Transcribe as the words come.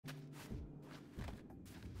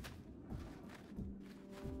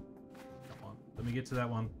Let me get to that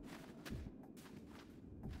one.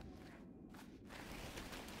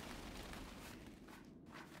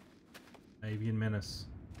 Avian Menace.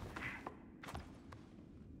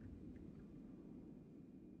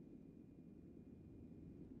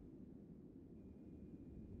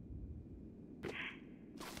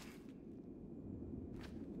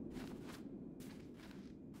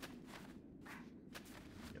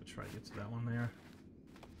 Gotta try to get to that one there.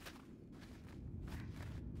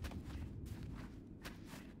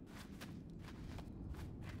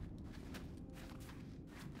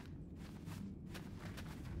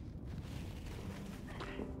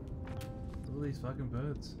 Look at these fucking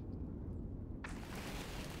birds.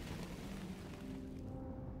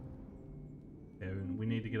 Yeah, we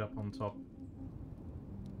need to get up on top.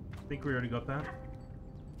 I think we already got that.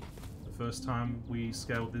 The first time we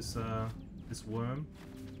scaled this this worm.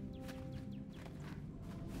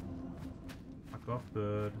 Fuck off,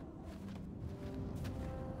 bird.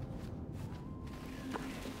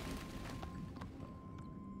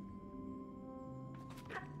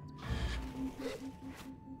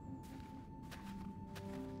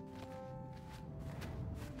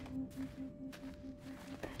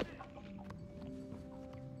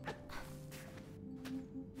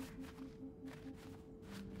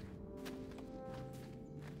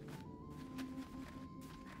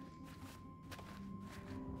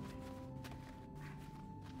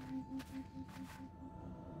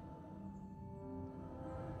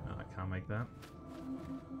 No, I can't make that.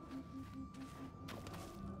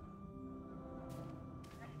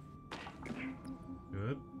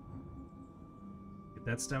 Good. Get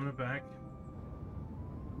that stamina back.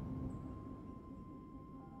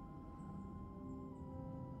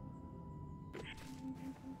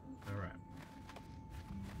 Alright.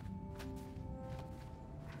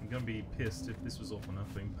 I'm gonna be pissed if this was all for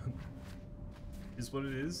nothing, but it is what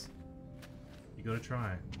it is. You gotta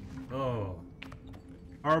try. Oh.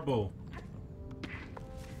 Horrible.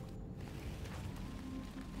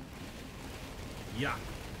 Yuck.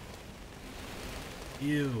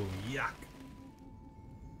 Ew, yuck.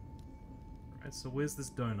 Alright, so where's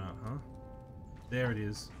this donut, huh? There it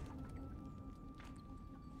is.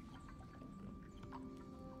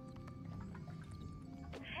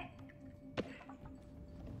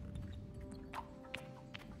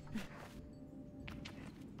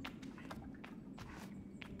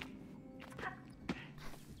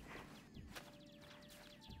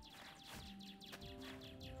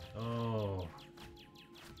 Oh.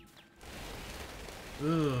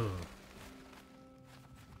 Ugh.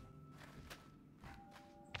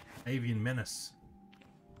 Avian Menace.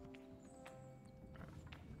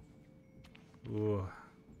 Ooh.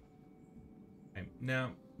 Okay.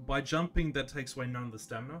 Now, by jumping, that takes away none of the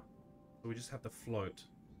stamina. So we just have to float.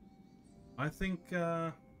 I think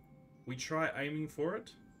we try aiming for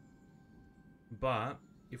it. But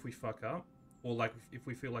if we fuck up, or like if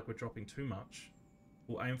we feel like we're dropping too much,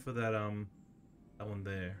 we'll aim for that that one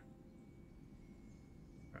there.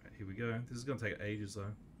 Alright, here we go. This is gonna take ages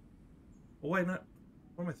though. Oh wait, no.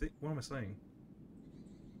 What am I saying?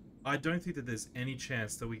 I don't think that there's any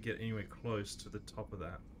chance that we get anywhere close to the top of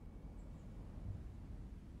that.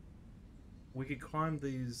 We could climb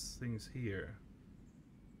these things here.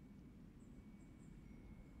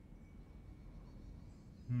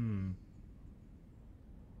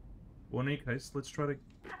 Well, in any case, let's try to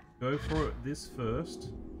go for this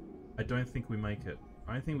first. I don't think we make it.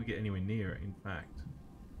 I don't think we get anywhere near it, in fact.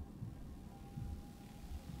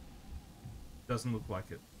 Doesn't look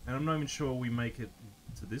like it. And I'm not even sure we make it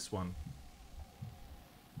to this one.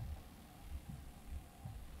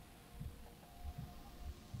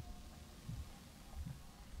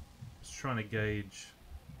 Just trying to gauge.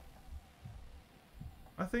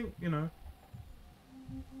 I think, you know,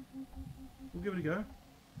 we'll give it a go.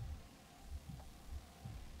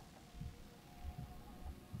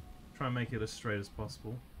 Try and make it as straight as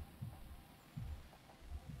possible.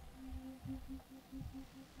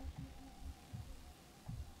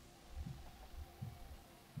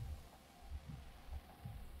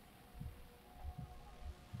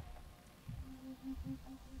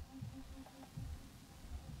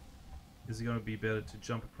 Is it going to be better to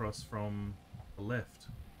jump across from the left?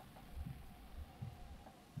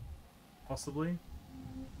 Possibly.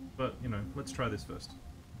 But, you know, let's try this first.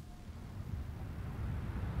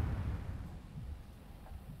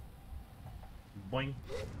 Boing.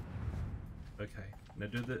 Okay. Now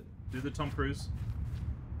do the Tom Cruise.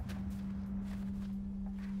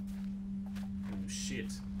 Oh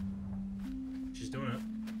shit. She's doing it.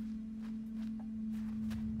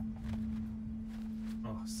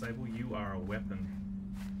 Oh, Sable, you are a weapon.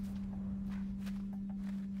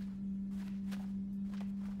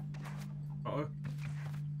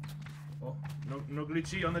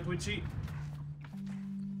 Twitchy, on the Twitchy.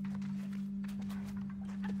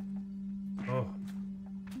 Oh.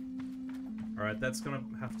 Alright, that's gonna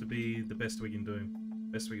have to be the best we can do.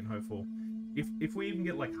 Best we can hope for. If we even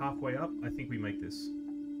get like halfway up, I think we make this.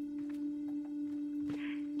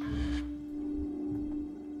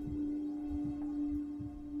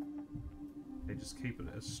 Okay, just keep it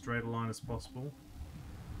as straight a line as possible.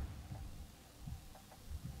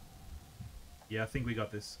 Yeah, I think we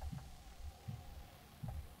got this.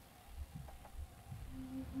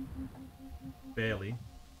 Barely.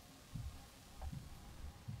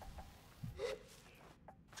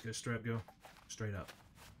 Let's go straight up, go. Straight up.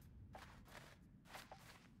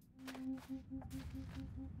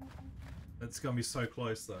 That's gonna be so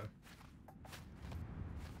close though.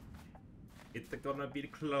 It's gonna be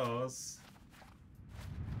close.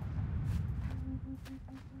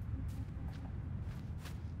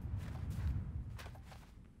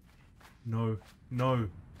 No, no.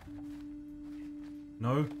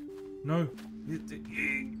 No, no.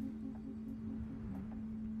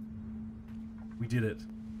 We did it.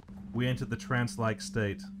 We entered the trance-like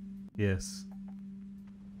state. Yes.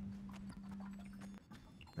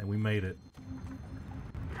 And we made it.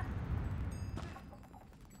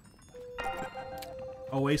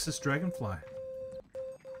 Oasis Dragonfly.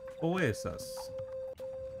 Oasis.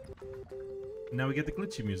 Now we get the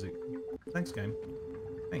glitchy music. Thanks, game.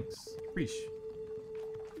 Thanks. Preach.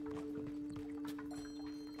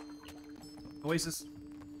 Oasis.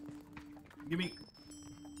 Gimme.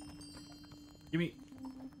 Gimme.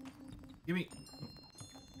 Gimme.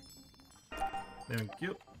 Thank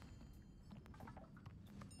you.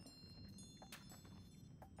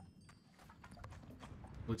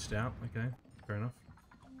 Glitched out. Okay. Fair enough.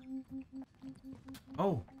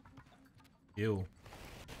 Oh. Ew.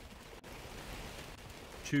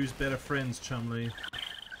 Choose better friends, Chumley.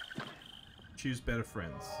 Choose better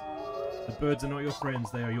friends. The birds are not your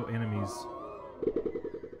friends, they are your enemies.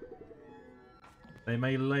 They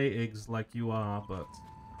may lay eggs like you are, but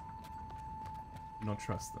do not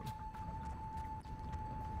trust them.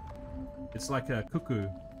 It's like a cuckoo.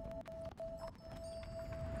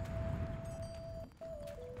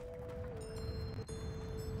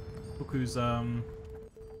 Cuckoos,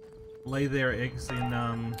 lay their eggs in,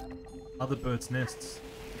 other birds' nests,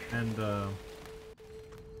 and,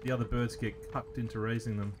 the other birds get cucked into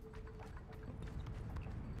raising them.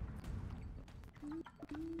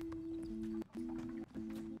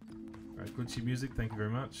 Alright, glitchy music, thank you very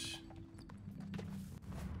much.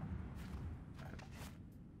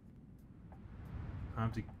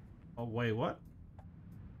 Time to... Oh, wait, what?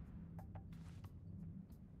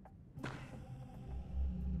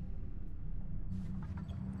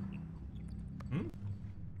 Hmm?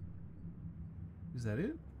 Is that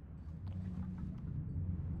it?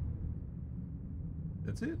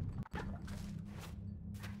 That's it?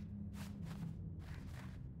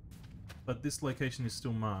 But this location is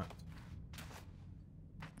still marked.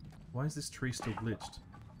 Why is this tree still glitched?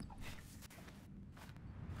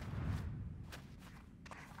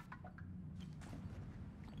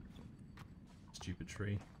 Stupid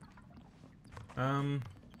tree.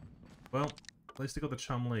 Well, at least I got the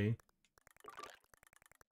Chumley.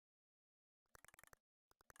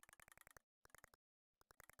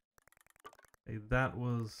 Hey, that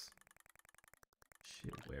was...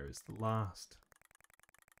 Shit, where is the last?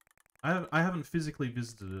 I haven't physically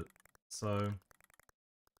visited it, so...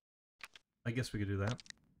 I guess we could do that.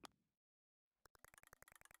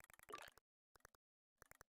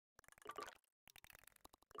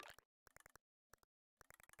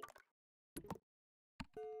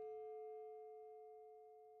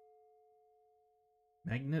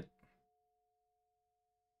 Magnet?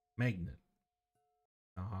 Magnet.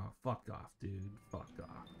 Aw, fuck off, dude. Fuck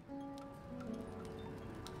off.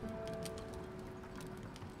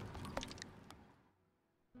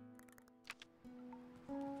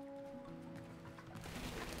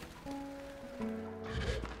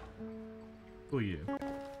 Who are you?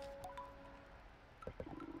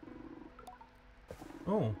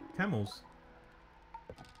 Oh, camels.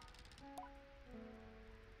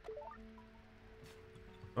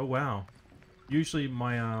 Oh wow. Usually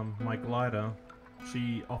my my glider,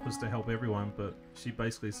 she offers to help everyone, but she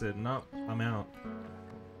basically said, "Nope, I'm out."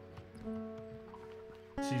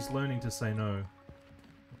 She's learning to say no.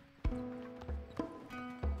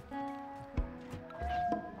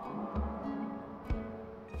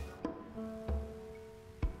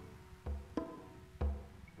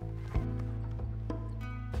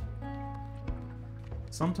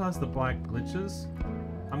 Sometimes the bike glitches.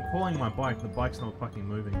 I'm calling my bike, the bike's not fucking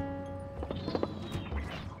moving.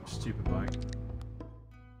 Stupid bike.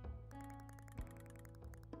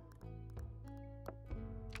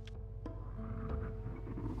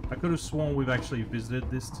 could have sworn we've actually visited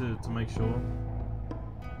this to make sure.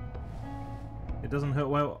 It doesn't hurt.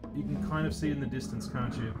 Well, you can kind of see it in the distance,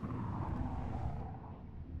 can't you?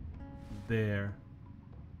 There.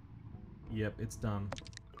 Yep, it's done.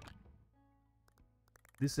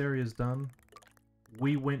 This area is done.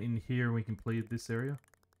 We went in here and we completed this area.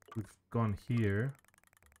 We've gone here.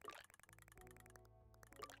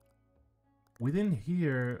 Within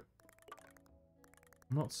here,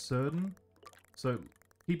 I'm not certain. So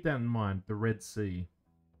keep that in mind, the Red Sea.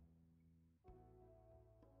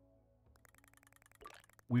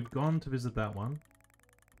 We've gone to visit that one.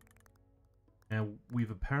 And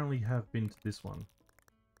we've apparently have been to this one.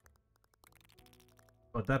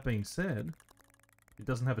 But that being said, it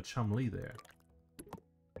doesn't have a Chum Lee there.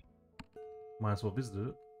 Might as well visit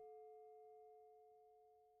it.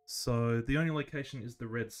 So the only location is the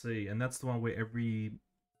Red Sea, and that's the one where every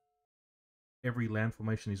land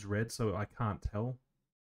formation is red, so I can't tell.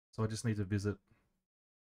 So I just need to visit.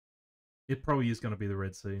 It probably is going to be the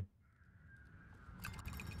Red Sea.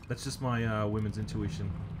 That's just my women's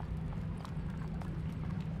intuition.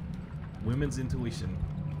 Women's intuition.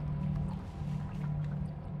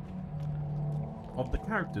 Of the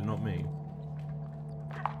character, not me.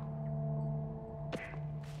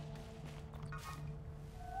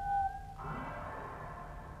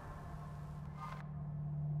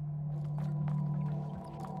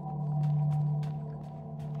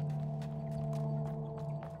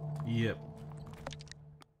 Yep.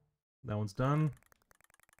 That one's done.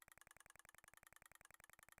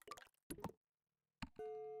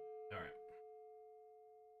 Alright.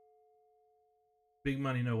 Big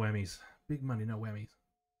money, no whammies. Big money, no whammies.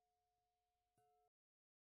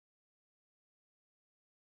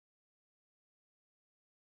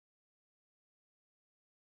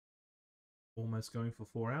 Almost going for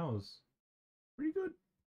 4 hours. Pretty good.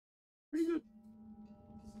 Pretty good.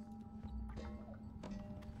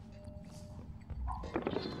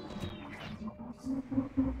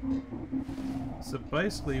 So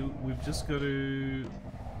basically, we've just got to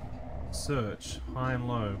search high and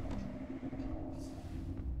low.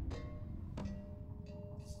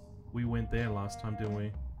 We went there last time, didn't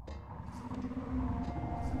we?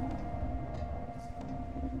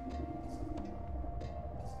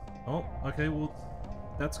 Oh, okay, well,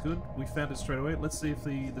 that's good. We found it straight away. Let's see if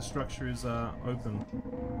the structure is open.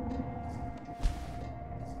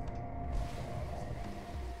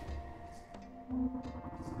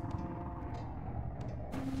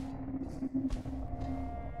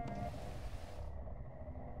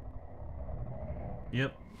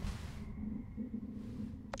 Yep.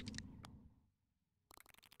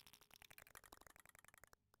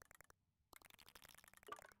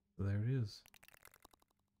 There it is.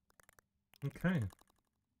 Okay.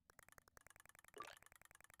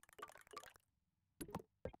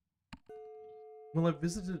 Well, I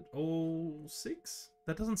visited all 6?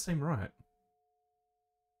 That doesn't seem right.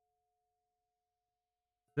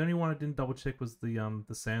 The only one I didn't double check was the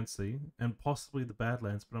Sand Sea and possibly the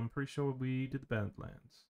Badlands, but I'm pretty sure we did the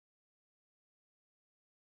Badlands.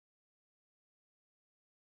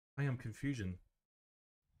 I am confusion.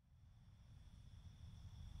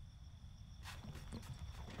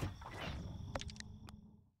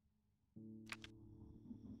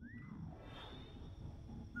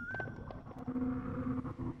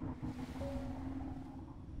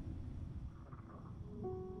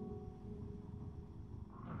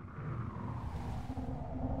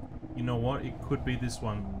 You know what? It could be this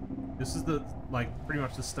one. This is the, like, pretty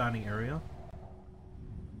much the starting area.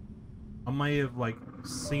 I may have, like,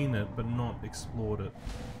 seen it, but not explored it.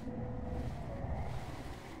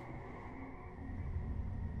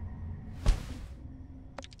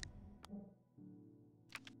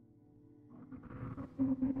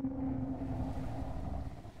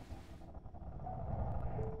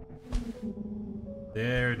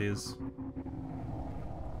 There it is.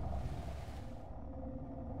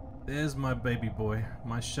 There's my baby boy,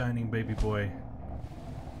 my shining baby boy.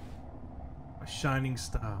 My shining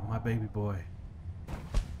star, my baby boy.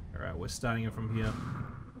 Alright, we're starting it from here.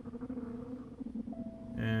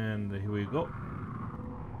 And here we go.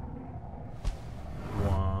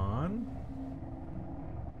 1,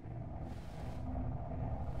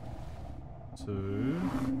 2.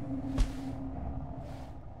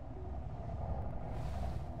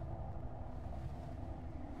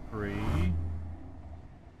 3.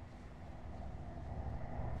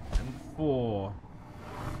 4.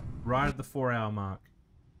 Right at the 4-hour mark.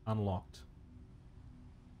 Unlocked.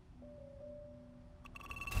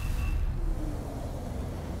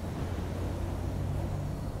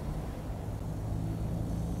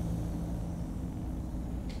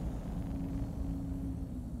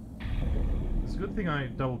 good thing I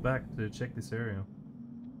doubled back to check this area.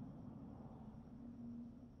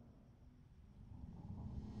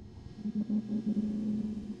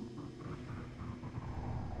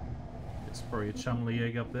 There's probably a chumley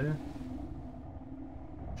egg up there.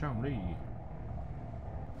 Chumley.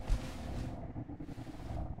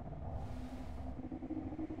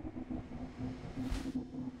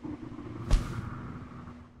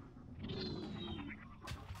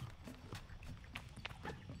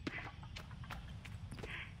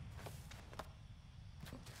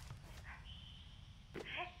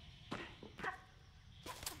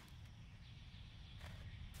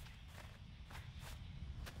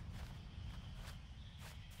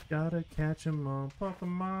 Gotta catch 'em all,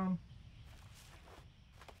 Pokemon.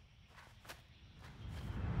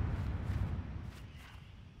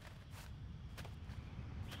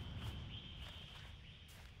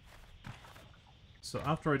 So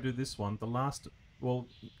after I do this one, the last, well,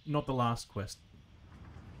 not the last quest.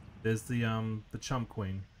 There's the Chum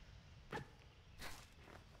Queen.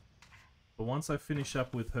 But once I finish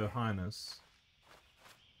up with Her Highness,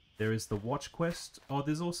 there is the Watch quest. Oh,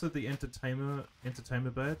 there's also the Entertainer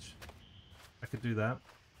badge. I could do that.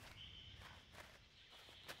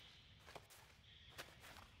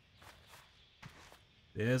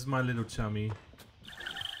 There's my little chummy.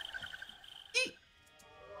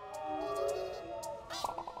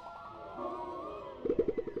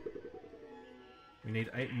 We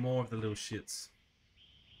need 8 more of the little shits.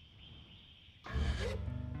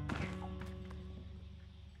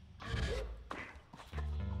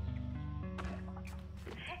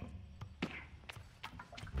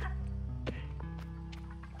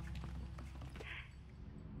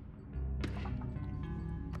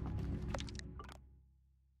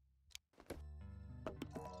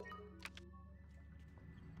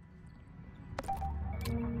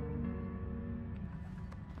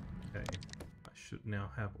 Should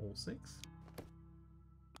now have all 6.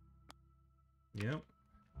 Yep.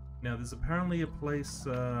 Now there's apparently a place,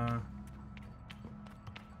 the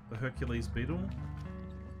Hercules Beetle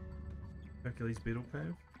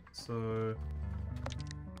Cave. So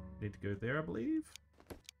need to go there, I believe.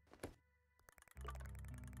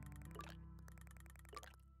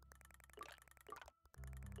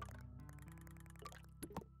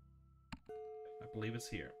 I believe it's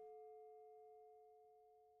here.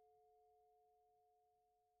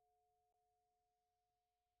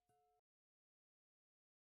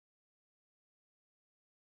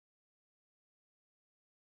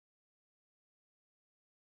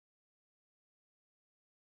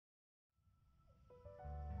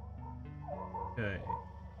 Okay.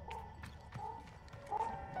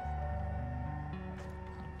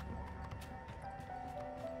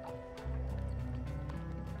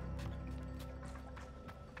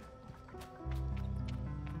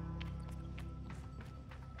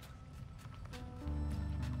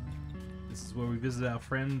 This is where we visit our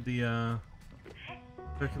friend, the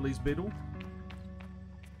Hercules Beetle.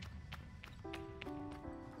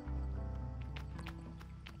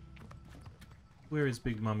 Where is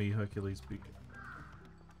Big Mummy Hercules Big?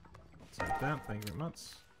 Take that, thank you very much.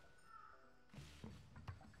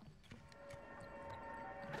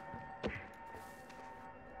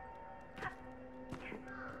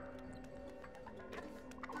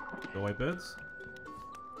 Go away, birds.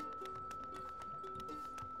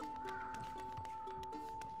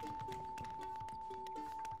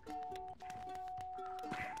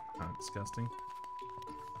 Oh, disgusting.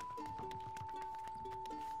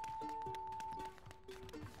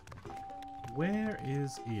 Where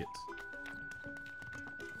is it?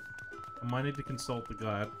 I might need to consult the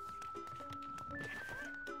guide.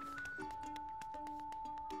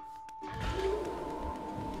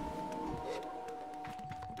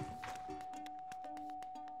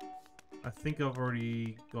 I think I've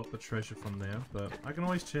already got the treasure from there, but I can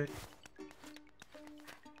always check.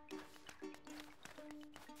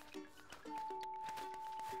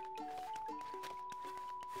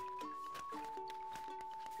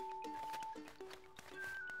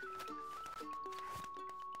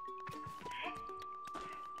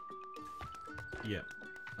 Yeah,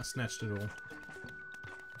 I snatched it all.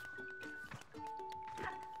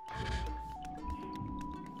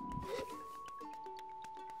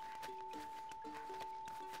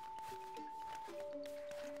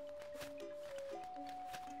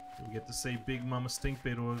 We get to see Big Mama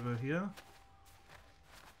Stinkbeetle over here.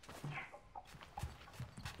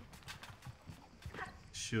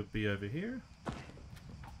 Should be over here.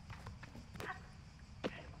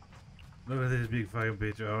 Look at this big fucking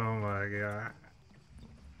bitch. Oh my god.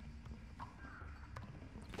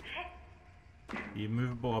 The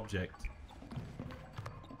immovable object.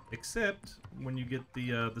 Except when you get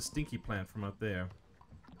the stinky plant from up there.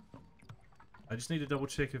 I just need to double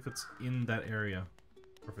check if it's in that area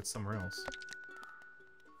or if it's somewhere else.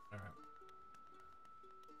 Alright.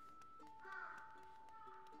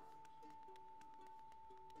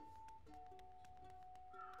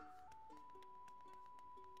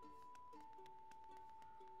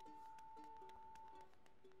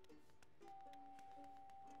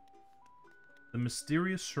 The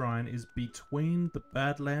mysterious shrine is between the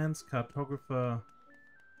Badlands cartographer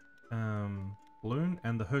balloon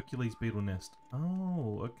and the Hercules beetle nest.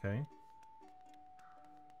 Oh, okay.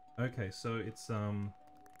 Okay, so it's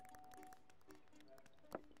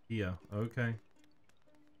here. Okay.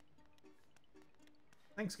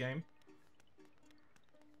 Thanks, game.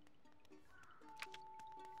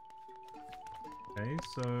 Okay,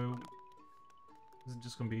 so is it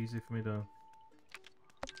just gonna be easy for me to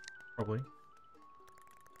probably?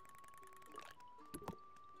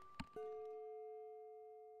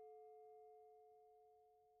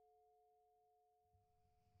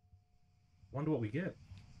 Wonder what we get.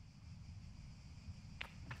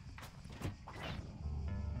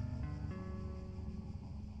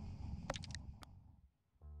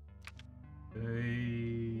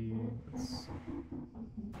 Okay, let's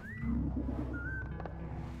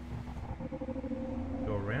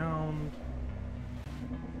go around.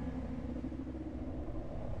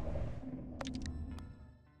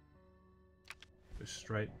 Go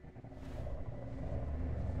straight.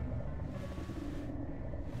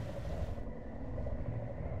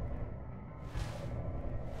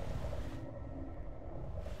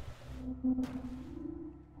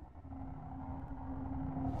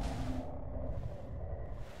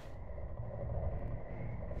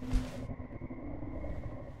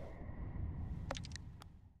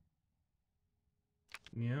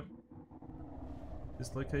 Yep.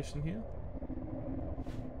 This location here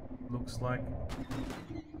looks like...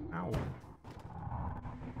 Ow.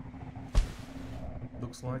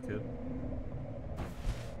 Looks like it.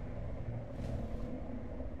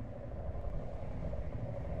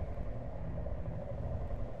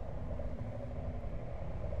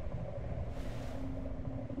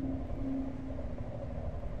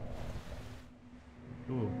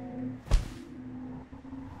 Ooh.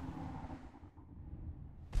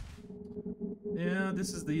 Yeah,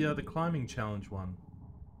 this is the climbing challenge one.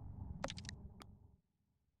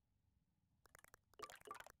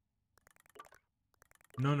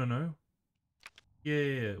 No, no, no.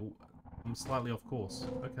 Yeah. I'm slightly off course.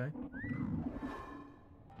 Okay.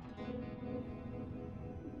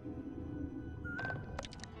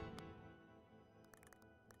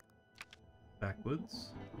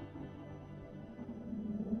 Backwards.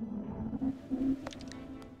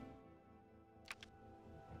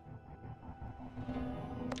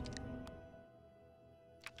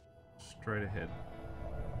 Straight ahead.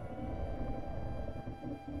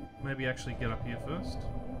 Maybe actually get up here first.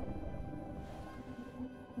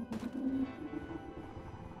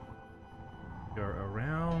 Go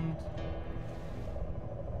around.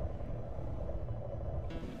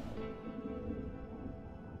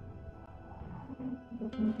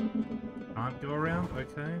 Can't go around?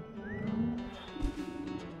 Okay.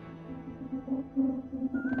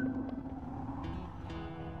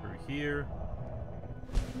 Through here.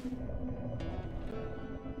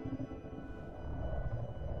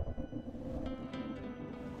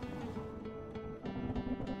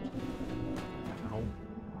 Ow.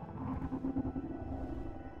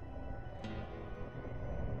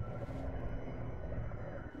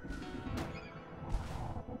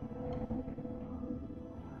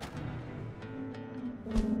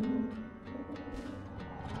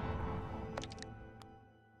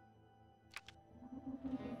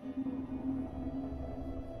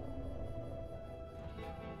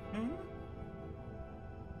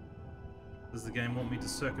 Does the game want me to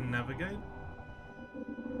circumnavigate?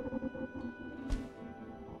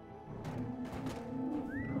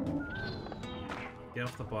 Get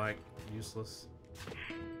off the bike, useless.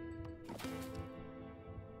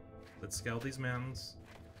 Let's scale these mountains.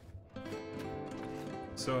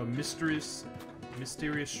 So a mysterious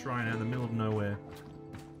shrine out in the middle of nowhere.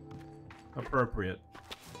 Appropriate.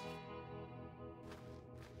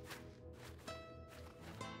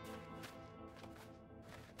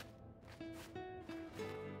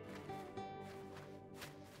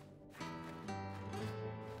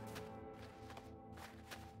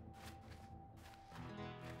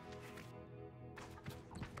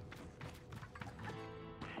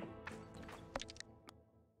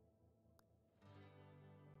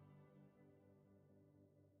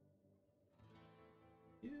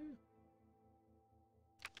 Yeah.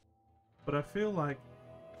 But I feel like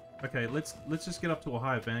Okay, let's just get up to a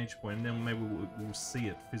higher vantage point, and then maybe we'll see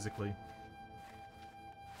it physically.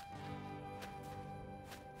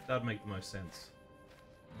 That'd make the most sense.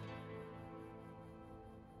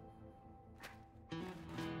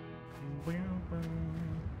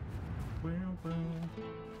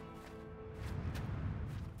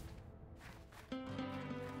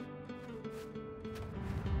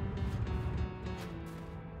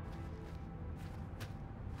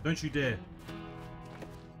 Don't you dare.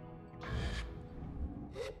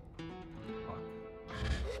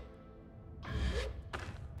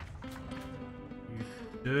 You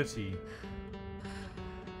dirty.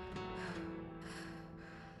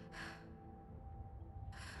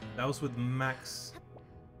 That was with max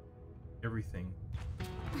everything.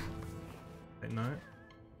 Okay, no.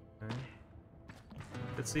 Okay.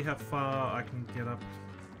 Let's see how far I can get up.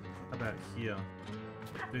 How about here?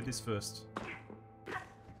 Do this first.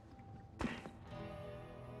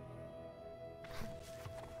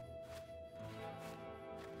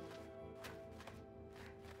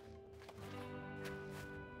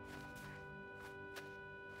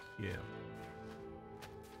 Yeah.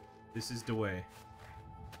 This is the way.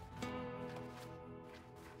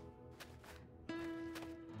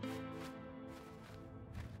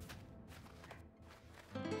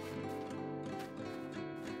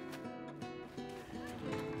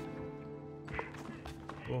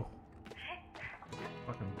 Oh.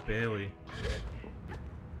 Fucking barely.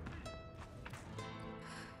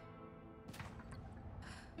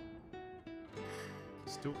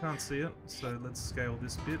 Still can't see it, so let's scale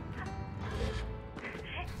this bit.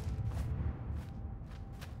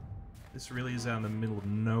 This really is out in the middle of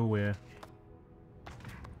nowhere.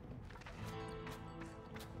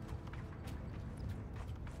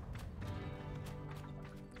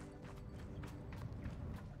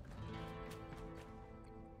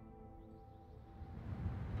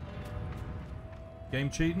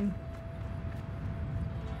 Game cheating?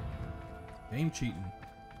 Game cheating.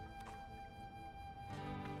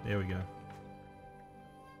 There we go.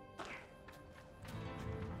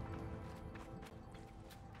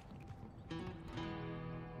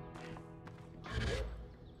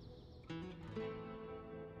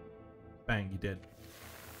 Bang, you dead.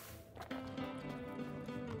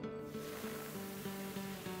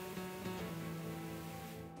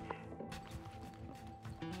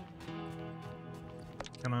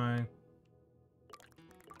 Can I?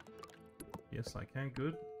 Yes, I can.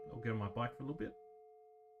 Good. I'll get on my bike for a little bit.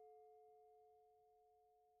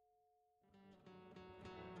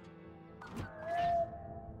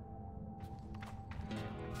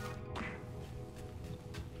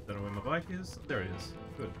 Don't know where my bike is. There it is.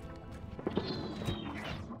 Good.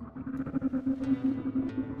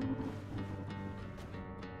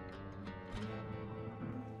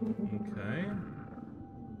 Okay.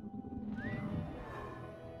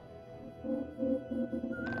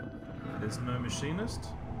 There's no machinist.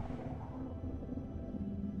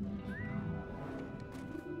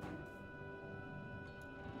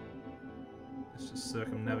 Let's just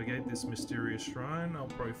circumnavigate this mysterious shrine. I'll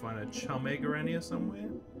probably find a chum egg around here somewhere.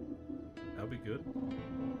 That'll be good.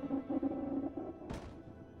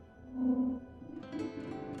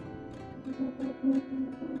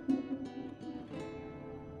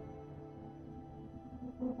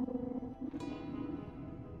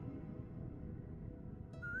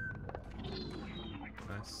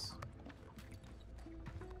 Nice.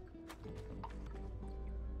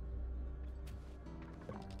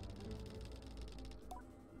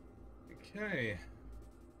 Okay.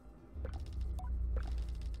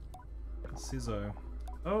 Sizzo.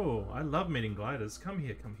 Oh, I love meeting gliders. Come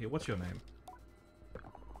here, come here. What's your name?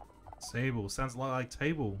 Sable. Sounds a lot like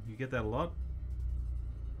table. You get that a lot?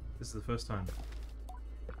 This is the first time.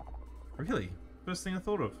 Really? First thing I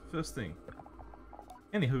thought of. First thing.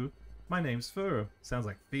 Anywho, my name's Fur. Sounds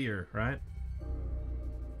like fear, right?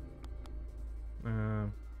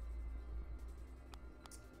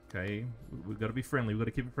 Okay. We've got to be friendly. We've got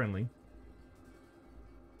to keep it friendly.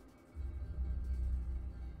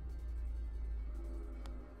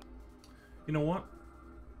 You know what?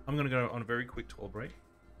 I'm gonna go on a very quick tour break,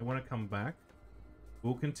 and when I come back,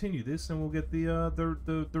 we'll continue this, and we'll get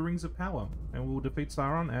the rings of power, and we'll defeat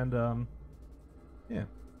Sauron, and yeah.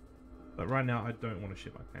 But right now, I don't want to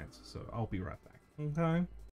shit my pants, so I'll be right back. Okay.